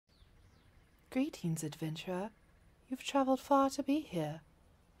Greetings, adventurer. You've traveled far to be here.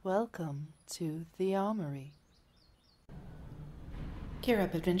 Welcome to the Armory. Gear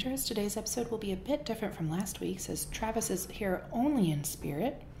up, adventurers. Today's episode will be a bit different from last week's, as Travis is here only in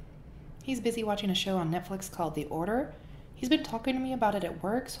spirit. He's busy watching a show on Netflix called The Order. He's been talking to me about it at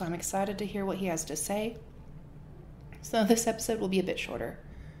work, so I'm excited to hear what he has to say. So this episode will be a bit shorter.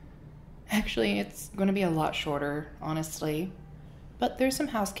 Actually, it's going to be a lot shorter, honestly. But there's some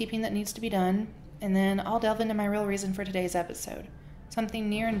housekeeping that needs to be done, and then I'll delve into my real reason for today's episode. Something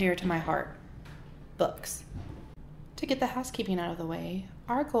near and dear to my heart. Books. To get the housekeeping out of the way,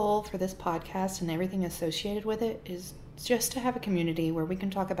 our goal for this podcast and everything associated with it is just to have a community where we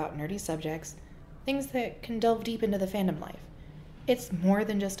can talk about nerdy subjects, things that can delve deep into the fandom life. It's more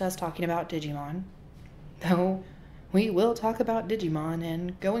than just us talking about Digimon. Though, we will talk about Digimon,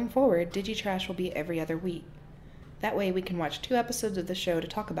 and going forward, DigiTrash will be every other week. That way we can watch 2 episodes of the show to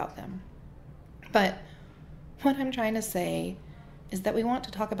talk about them. But what I'm trying to say is that we want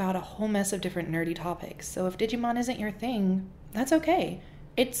to talk about a whole mess of different nerdy topics. So if Digimon isn't your thing, that's okay.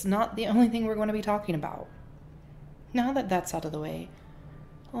 It's not the only thing we're going to be talking about. Now that that's out of the way,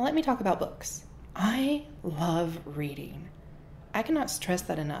 let me talk about books. I love reading. I cannot stress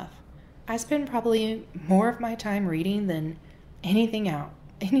that enough. I spend probably more of my time reading than anything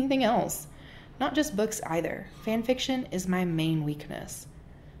else. Not just books either. Fan fiction is my main weakness.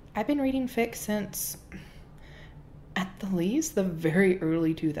 I've been reading fic since, at the least, the very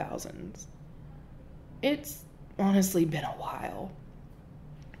early 2000s. It's honestly been a while.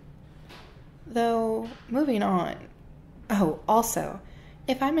 Though, moving on. Oh, also,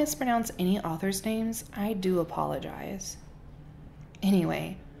 if I mispronounce any authors' names, I do apologize.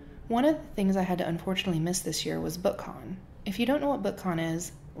 Anyway, one of the things I had to unfortunately miss this year was BookCon. If you don't know what BookCon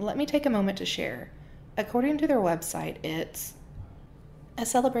is, let me take a moment to share. According to their website, it's a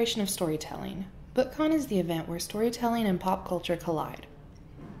celebration of storytelling. BookCon is the event where storytelling and pop culture collide.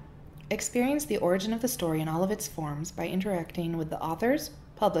 Experience the origin of the story in all of its forms by interacting with the authors,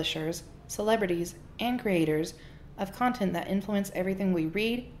 publishers, celebrities, and creators of content that influence everything we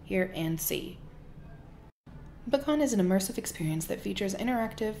read, hear, and see. BookCon is an immersive experience that features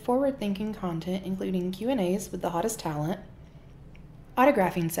interactive, forward-thinking content including Q&As with the hottest talent,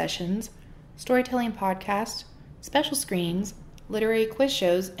 autographing sessions, storytelling podcasts, special screenings, literary quiz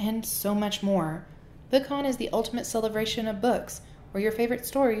shows, and so much more. BookCon is the ultimate celebration of books, where your favorite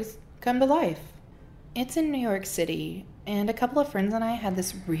stories come to life. It's in New York City, and a couple of friends and I had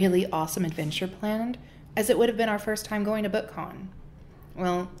this really awesome adventure planned, as it would have been our first time going to BookCon.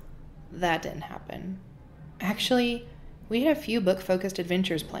 Well, that didn't happen. Actually, we had a few book-focused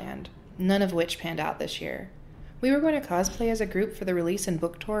adventures planned, none of which panned out this year. We were going to cosplay as a group for the release and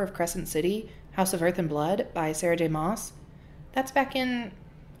book tour of Crescent City, House of Earth and Blood by Sarah J. Maas. That's back in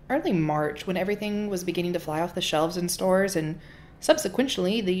early March, when everything was beginning to fly off the shelves in stores, and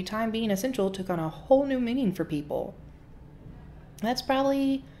subsequently, the time being essential took on a whole new meaning for people. That's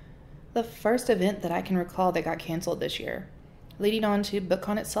probably the first event that I can recall that got canceled this year, leading on to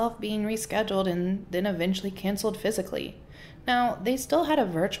BookCon itself being rescheduled and then eventually canceled physically. Now, they still had a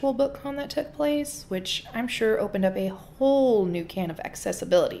virtual BookCon that took place, which I'm sure opened up a whole new can of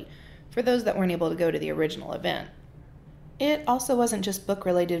accessibility for those that weren't able to go to the original event. It also wasn't just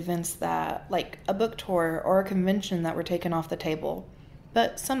book-related events like a book tour or a convention that were taken off the table,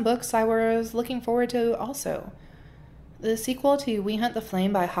 but some books I was looking forward to also. The sequel to We Hunt the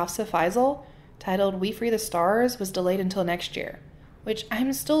Flame by Hafsa Faisal, titled We Free the Stars, was delayed until next year, which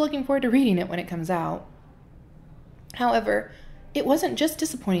I'm still looking forward to reading it when it comes out. However, it wasn't just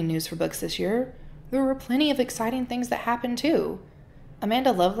disappointing news for books this year. There were plenty of exciting things that happened too.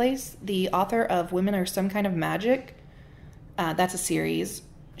 Amanda Lovelace, the author of Women Are Some Kind of Magic, that's a series,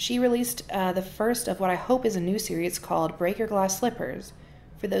 she released the first of what I hope is a new series called Break Your Glass Slippers.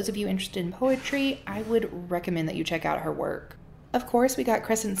 For those of you interested in poetry, I would recommend that you check out her work. Of course, we got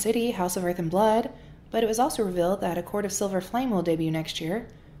Crescent City, House of Earth and Blood, but it was also revealed that A Court of Silver Flame will debut next year.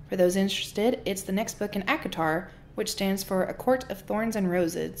 For those interested, it's the next book in ACOTAR, which stands for A Court of Thorns and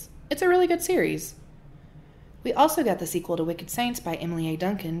Roses. It's a really good series. We also got the sequel to Wicked Saints by Emily A.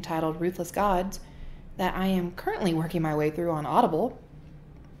 Duncan, titled Ruthless Gods, that I am currently working my way through on Audible.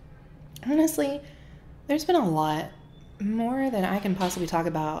 Honestly, there's been a lot, more than I can possibly talk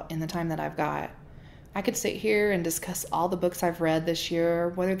about in the time that I've got. I could sit here and discuss all the books I've read this year,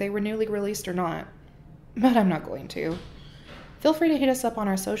 whether they were newly released or not, but I'm not going to. Feel free to hit us up on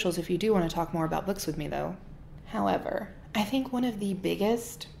our socials if you do want to talk more about books with me, though. However, I think one of the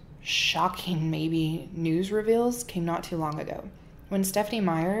biggest, shocking maybe, news reveals came not too long ago, when Stephenie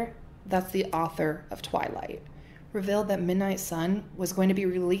Meyer, that's the author of Twilight, revealed that Midnight Sun was going to be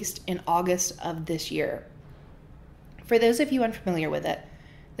released in August of this year. For those of you unfamiliar with it,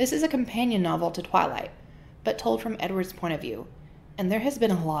 this is a companion novel to Twilight, but told from Edward's point of view, and there has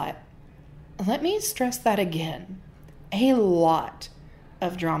been a lot. Let me stress that again. A lot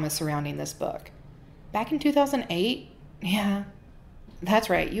of drama surrounding this book. Back in 2008, yeah, that's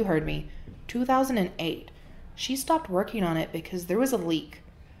right, you heard me, 2008, she stopped working on it because there was a leak.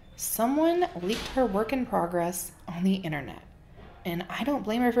 Someone leaked her work in progress on the internet, and I don't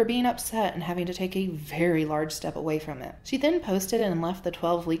blame her for being upset and having to take a very large step away from it. She then posted and left the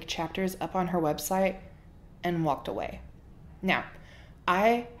 12 leaked chapters up on her website and walked away. Now,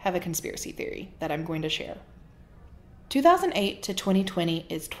 I have a conspiracy theory that I'm going to share. 2008 to 2020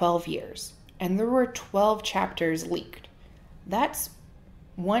 is 12 years, and there were 12 chapters leaked. That's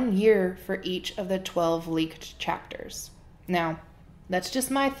 1 year for each of the 12 leaked chapters. Now, that's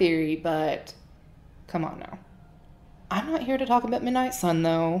just my theory, but come on now. I'm not here to talk about Midnight Sun,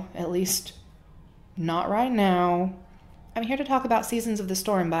 though, at least not right now. I'm here to talk about Seasons of the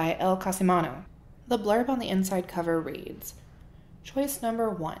Storm by Elle Cosimano. The blurb on the inside cover reads, Choice number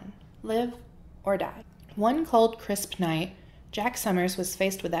 1, live or die. One cold, crisp night, Jack Summers was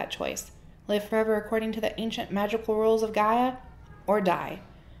faced with that choice. Live forever according to the ancient magical rules of Gaia, or die.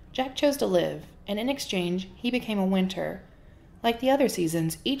 Jack chose to live, and in exchange, he became a winter. Like the other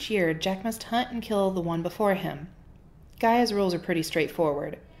seasons, each year Jack must hunt and kill the one before him. Gaia's rules are pretty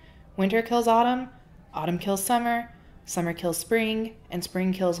straightforward. Winter kills autumn, autumn kills summer, summer kills spring, and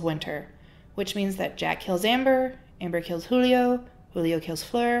spring kills winter. Which means that Jack kills Amber, Amber kills Julio, Julio kills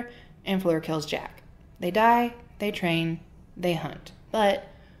Fleur, and Fleur kills Jack. They die, they train, they hunt. But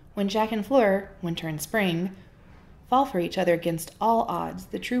when Jack and Fleur, winter and spring, fall for each other against all odds,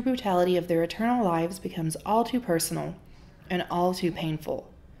 the true brutality of their eternal lives becomes all too personal and all too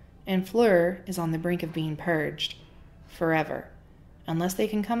painful. And Fleur is on the brink of being purged. Forever. Unless they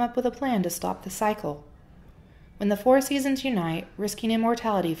can come up with a plan to stop the cycle. When the 4 seasons unite, risking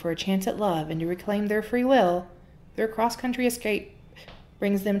immortality for a chance at love and to reclaim their free will, their cross-country escape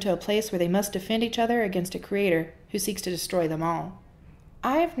brings them to a place where they must defend each other against a creator who seeks to destroy them all.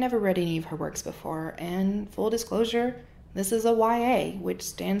 I've never read any of her works before, and full disclosure, this is a YA, which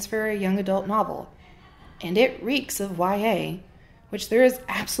stands for a young adult novel. And it reeks of YA, which there is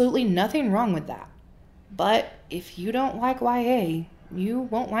absolutely nothing wrong with that. But if you don't like YA, you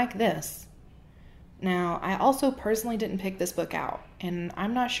won't like this. Now, I also personally didn't pick this book out, and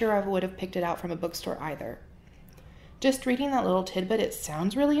I'm not sure I would have picked it out from a bookstore either. Just reading that little tidbit, it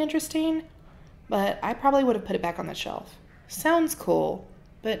sounds really interesting, but I probably would have put it back on the shelf. Sounds cool,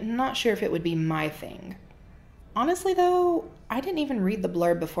 but not sure if it would be my thing. Honestly though, I didn't even read the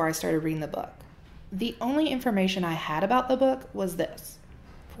blurb before I started reading the book. The only information I had about the book was this.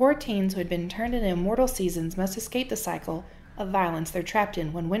 4 teens who had been turned into immortal seasons must escape the cycle of violence they're trapped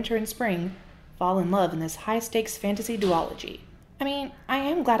in when winter and spring fall in love in this high-stakes fantasy duology. I mean, I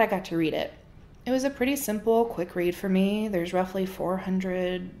am glad I got to read it. It was a pretty simple, quick read for me. There's roughly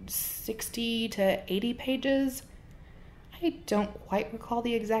 460 to 80 pages. I don't quite recall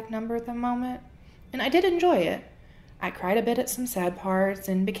the exact number at the moment. And I did enjoy it. I cried a bit at some sad parts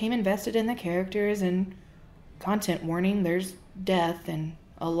and became invested in the characters, and content warning, there's death and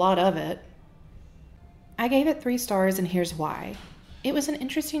a lot of it. I gave it 3 stars, and here's why. It was an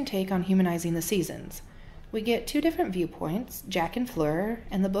interesting take on humanizing the seasons. We get 2 different viewpoints, Jack and Fleur,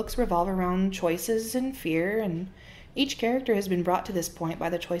 and the books revolve around choices and fear, and each character has been brought to this point by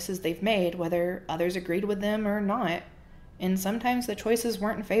the choices they've made, whether others agreed with them or not, and sometimes the choices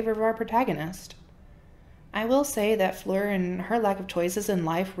weren't in favor of our protagonist. I will say that Fleur and her lack of choices in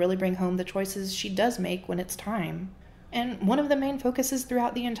life really bring home the choices she does make when it's time. And one of the main focuses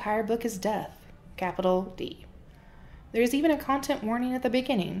throughout the entire book is death, capital D. There's even a content warning at the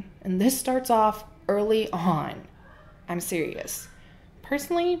beginning, and this starts off early on. I'm serious.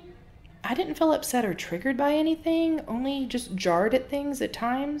 Personally, I didn't feel upset or triggered by anything, only just jarred at things at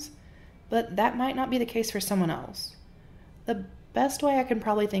times, but that might not be the case for someone else. The best way I can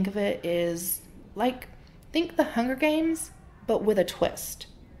probably think of it is, think the Hunger Games, but with a twist.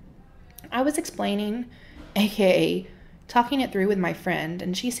 I was explaining, aka talking it through with my friend,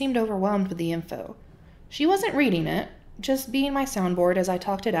 and she seemed overwhelmed with the info. She wasn't reading it, just being my soundboard as I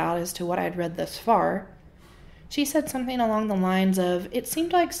talked it out as to what I'd read thus far. She said something along the lines of, it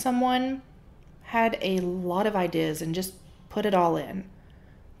seemed like someone had a lot of ideas and just put it all in,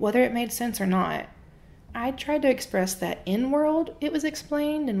 whether it made sense or not. I tried to express that in-world it was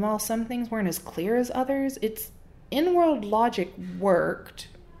explained, and while some things weren't as clear as others, its in-world logic worked.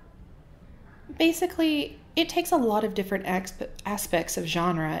 Basically, it takes a lot of different aspects of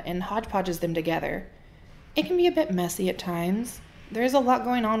genre and hodgepodges them together. It can be a bit messy at times. There's a lot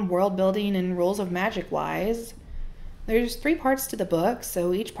going on world building and rules of magic wise. There's 3 parts to the book,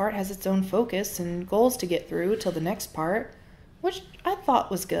 so each part has its own focus and goals to get through till the next part, which I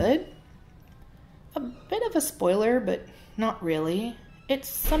thought was good. A bit of a spoiler, but not really. It's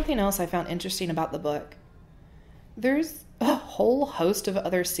something else I found interesting about the book. There's a whole host of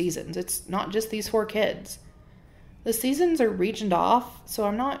other seasons. It's not just these 4 kids. The seasons are regioned off, so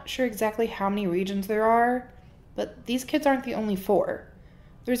I'm not sure exactly how many regions there are, but these kids aren't the only 4.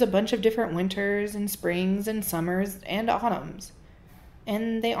 There's a bunch of different winters and springs and summers and autumns,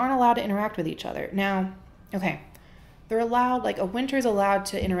 and they aren't allowed to interact with each other. Now, okay, they're allowed, like a winter's allowed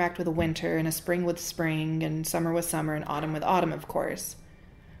to interact with a winter, and a spring with spring, and summer with summer, and autumn with autumn, of course.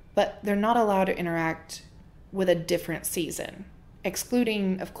 But they're not allowed to interact with a different season,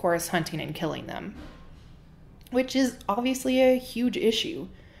 excluding, of course, hunting and killing them, which is obviously a huge issue.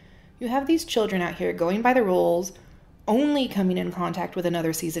 You have these children out here going by the rules, only coming in contact with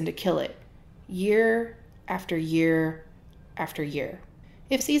another season to kill it, year after year after year.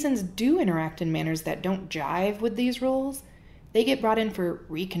 If seasons do interact in manners that don't jive with these rules, they get brought in for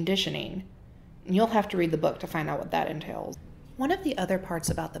reconditioning. You'll have to read the book to find out what that entails. One of the other parts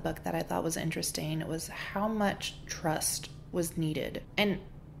about the book that I thought was interesting was how much trust was needed. And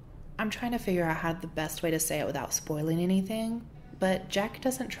I'm trying to figure out how the best way to say it without spoiling anything, but Jack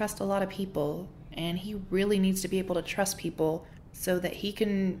doesn't trust a lot of people, and he really needs to be able to trust people so that he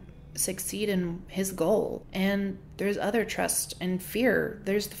can succeed in his goal. And there's other trust and fear.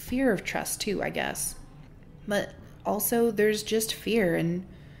 There's the fear of trust too, I guess. But also there's just fear, and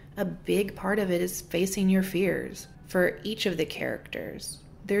a big part of it is facing your fears for each of the characters.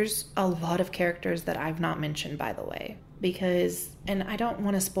 There's a lot of characters that I've not mentioned, by the way, because, and I don't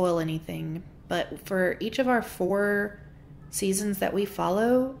want to spoil anything, but for each of our 4 seasons that we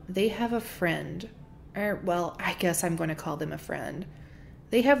follow, they have a friend. Or, well, I guess I'm going to call them a friend.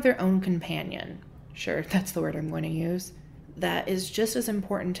 They have their own companion. Sure, that's the word I'm going to use. That is just as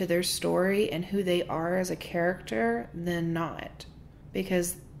important to their story and who they are as a character than not.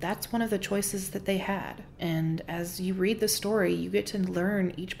 Because that's one of the choices that they had. And as you read the story, you get to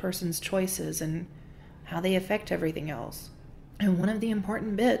learn each person's choices and how they affect everything else. And one of the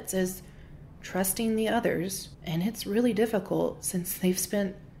important bits is trusting the others. And it's really difficult since they've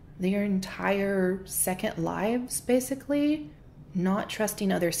spent their entire second lives, basically, not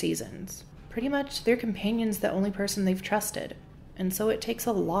trusting other seasons. Pretty much their companion's the only person they've trusted. And so it takes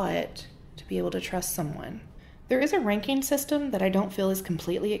a lot to be able to trust someone. There is a ranking system that I don't feel is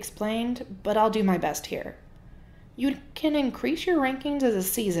completely explained, but I'll do my best here. You can increase your rankings as a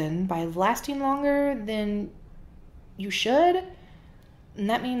season by lasting longer than you should, and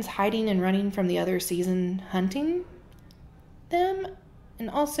that means hiding and running from the other season hunting them, and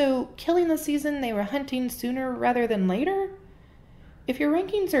also killing the season they were hunting sooner rather than later. If your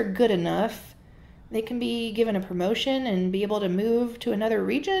rankings are good enough, they can be given a promotion and be able to move to another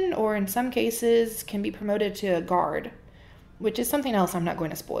region, or in some cases can be promoted to a guard, which is something else I'm not going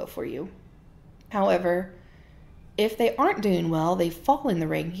to spoil for you. However, if they aren't doing well, they fall in the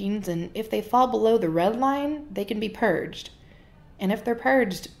rankings, and if they fall below the red line, they can be purged. And if they're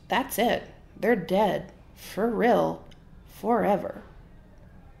purged, that's it. They're dead. For real. Forever.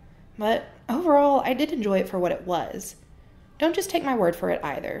 But overall, I did enjoy it for what it was. Don't just take my word for it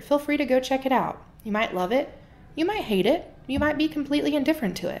either. Feel free to go check it out. You might love it. You might hate it. You might be completely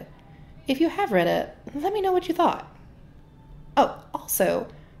indifferent to it. If you have read it, let me know what you thought. Oh, also,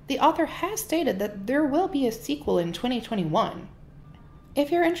 the author has stated that there will be a sequel in 2021.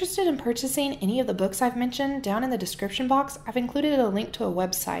 If you're interested in purchasing any of the books I've mentioned, down in the description box, I've included a link to a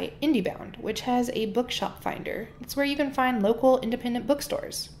website, IndieBound, which has a bookshop finder. It's where you can find local independent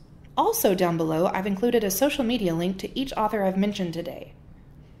bookstores. Also down below, I've included a social media link to each author I've mentioned today.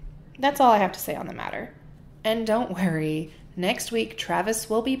 That's all I have to say on the matter. And don't worry, next week Travis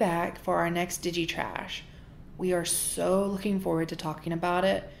will be back for our next DigiTrash. We are so looking forward to talking about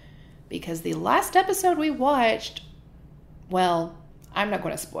it, because the last episode we watched, well, I'm not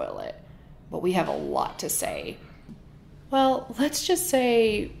going to spoil it, but we have a lot to say. Well, let's just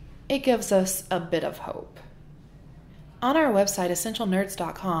say it gives us a bit of hope. On our website,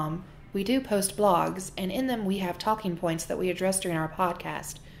 essentialnerds.com, we do post blogs, and in them we have talking points that we address during our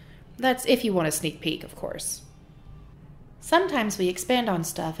podcast. That's if you want a sneak peek, of course. Sometimes we expand on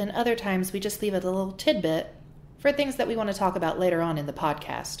stuff, and other times we just leave it a little tidbit for things that we want to talk about later on in the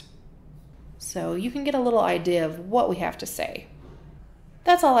podcast. So you can get a little idea of what we have to say.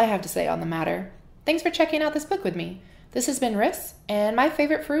 That's all I have to say on the matter. Thanks for checking out this book with me. This has been Riss, and my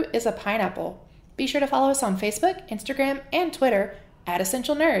favorite fruit is a pineapple. Be sure to follow us on Facebook, Instagram, and Twitter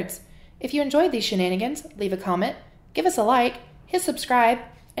 @EssentialNerds. If you enjoyed these shenanigans, leave a comment, give us a like, hit subscribe,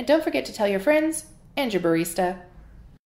 and don't forget to tell your friends and your barista.